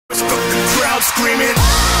out screaming.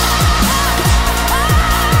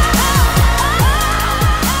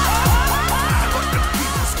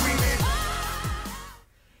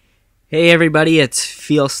 Hey everybody, it's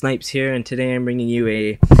Feel Snipes here, and today I'm bringing you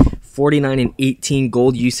a 49-18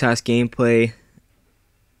 Gold Usas gameplay.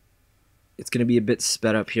 It's going to be a bit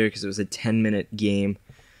sped up here because it was a 10-minute game.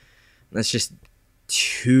 That's just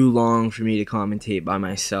too long for me to commentate by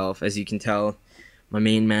myself. As you can tell, my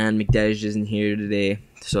main man, McDej, isn't here today,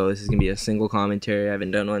 so this is going to be a single commentary. I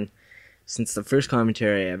haven't done one since the first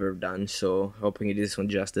commentary I ever done, so I hope we can do this one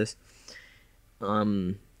justice.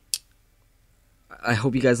 I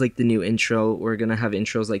hope you guys like the new intro. We're going to have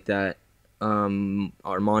intros like that.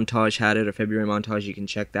 Our montage had it, our February montage. You can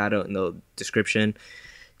check that out in the description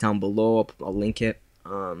down below. I'll link it.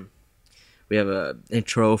 We have a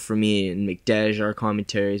intro for me and McDej, our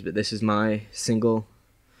commentaries, but this is my single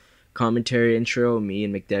commentary intro. Me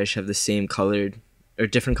and McDej have the same colored, or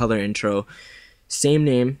different color intro. Same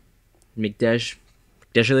name, McDej.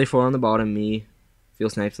 McDej4 on the bottom, me, Feel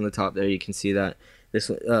Snipes on the top there. You can see that. This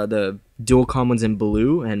the dual com one's in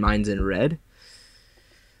blue and mine's in red.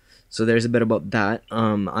 So there's a bit about that.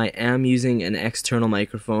 I am using an external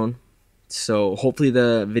microphone, so hopefully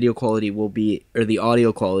the video quality will be, or the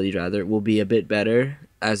audio quality rather, will be a bit better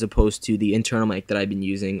as opposed to the internal mic that I've been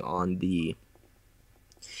using on the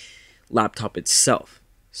laptop itself.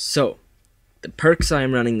 So the perks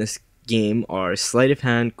I'm running this game are sleight of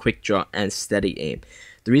hand, quick draw, and steady aim.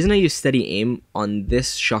 The reason I use steady aim on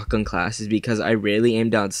this shotgun class is because I rarely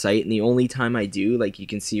aim down sight, and the only time I do, like you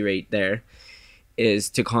can see right there, is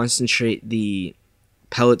to concentrate the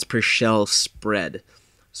pellets per shell spread.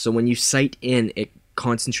 So when you sight in, it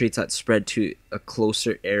concentrates that spread to a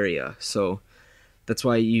closer area. So that's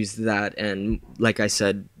why I use that, and like I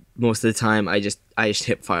said, most of the time I just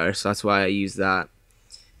hip fire, so that's why I use that.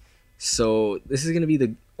 So this is going to be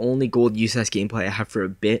the only Gold Usas gameplay I have for a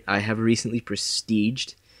bit. I have recently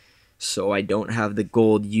prestiged, so I don't have the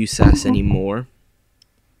Gold Usas anymore.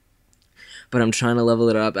 But I'm trying to level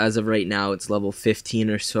it up. As of right now, it's level 15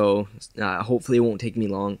 or so. Hopefully it won't take me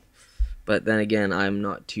long. But then again, I'm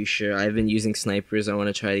not too sure. I've been using snipers. I want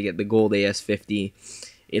to try to get the Gold AS50.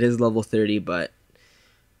 It is level 30, but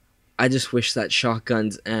I just wish that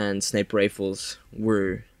shotguns and sniper rifles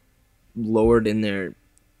were lowered in their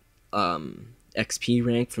XP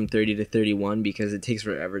rank from 30 to 31, because it takes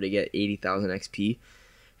forever to get 80,000 XP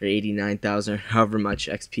or 89,000 or however much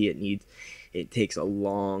XP it needs. It takes a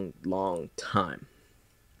long time.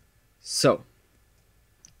 So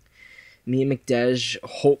me and McDej,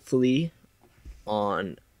 hopefully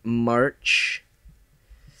on March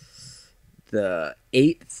the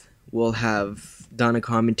 8th, we'll have done a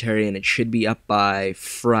commentary, and it should be up by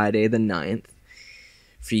Friday the 9th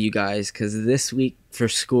for you guys, because this week for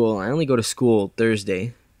school, I only go to school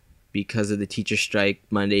Thursday because of the teacher strike.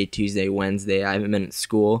 Monday, Tuesday, Wednesday, I haven't been at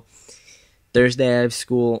school. Thursday I have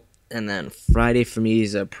school, and then Friday for me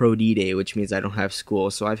is a Pro D day, which means I don't have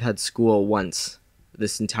school. So I've had school once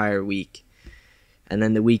this entire week, and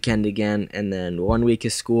then the weekend again, and then 1 week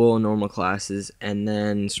is school, normal classes, and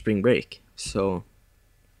then spring break. So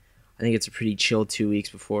I think it's a pretty chill 2 weeks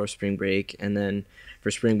before spring break. And then for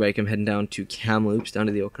spring break, I'm heading down to Kamloops, down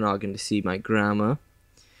to the Okanagan, to see my grandma,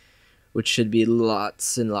 which should be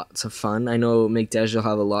lots and lots of fun. I know McDej will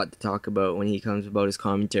have a lot to talk about when he comes about his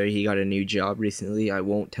commentary. He got a new job recently. I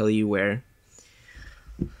won't tell you where.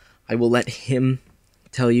 I will let him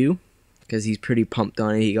tell you, because he's pretty pumped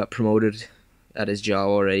on it. He got promoted at his job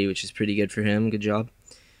already, which is pretty good for him. Good job.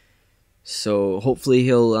 So hopefully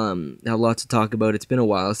he'll have lots to talk about. It's been a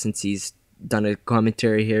while since he's done a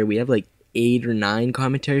commentary here. We have like 8 or 9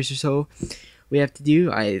 commentaries or so we have to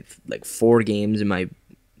do. I have like 4 games in my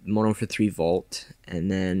Modern Warfare 3 vault, and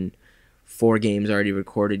then 4 games already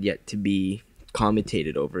recorded yet to be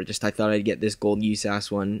commentated over. Just I thought I'd get this Gold Usas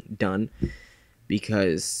one done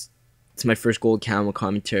because it's my first gold camo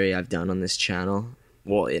commentary I've done on this channel.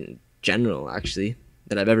 Well, in general, actually,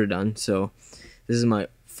 that I've ever done. So this is my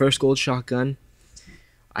first gold shotgun.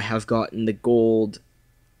 I have gotten the gold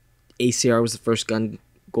ACR was the first gun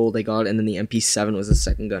gold I got, and then the MP7 was the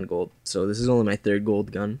second gun gold. So this is only my 3rd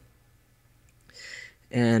gold gun.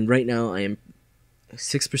 And right now I am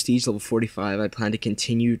 6 prestige, level 45. I plan to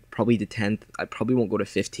continue probably to 10th. I probably won't go to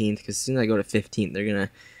 15th, because as soon as I go to 15th,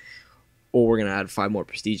 we're gonna add 5 more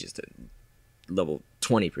prestiges to level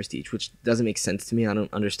 20 prestige, which doesn't make sense to me. I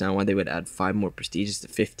don't understand why they would add 5 more prestiges to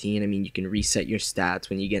 15. I mean, you can reset your stats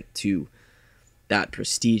when you get to that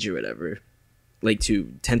prestige or whatever. Like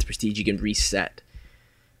to 10th prestige, you can reset.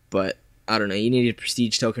 But I don't know, you need a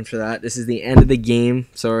prestige token for that. This is the end of the game.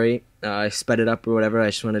 Sorry, I sped it up or whatever. I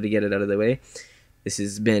just wanted to get it out of the way. This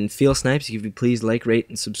has been Feel Snipes. If you could please like, rate,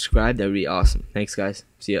 and subscribe, that would be awesome. Thanks, guys.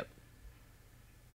 See ya.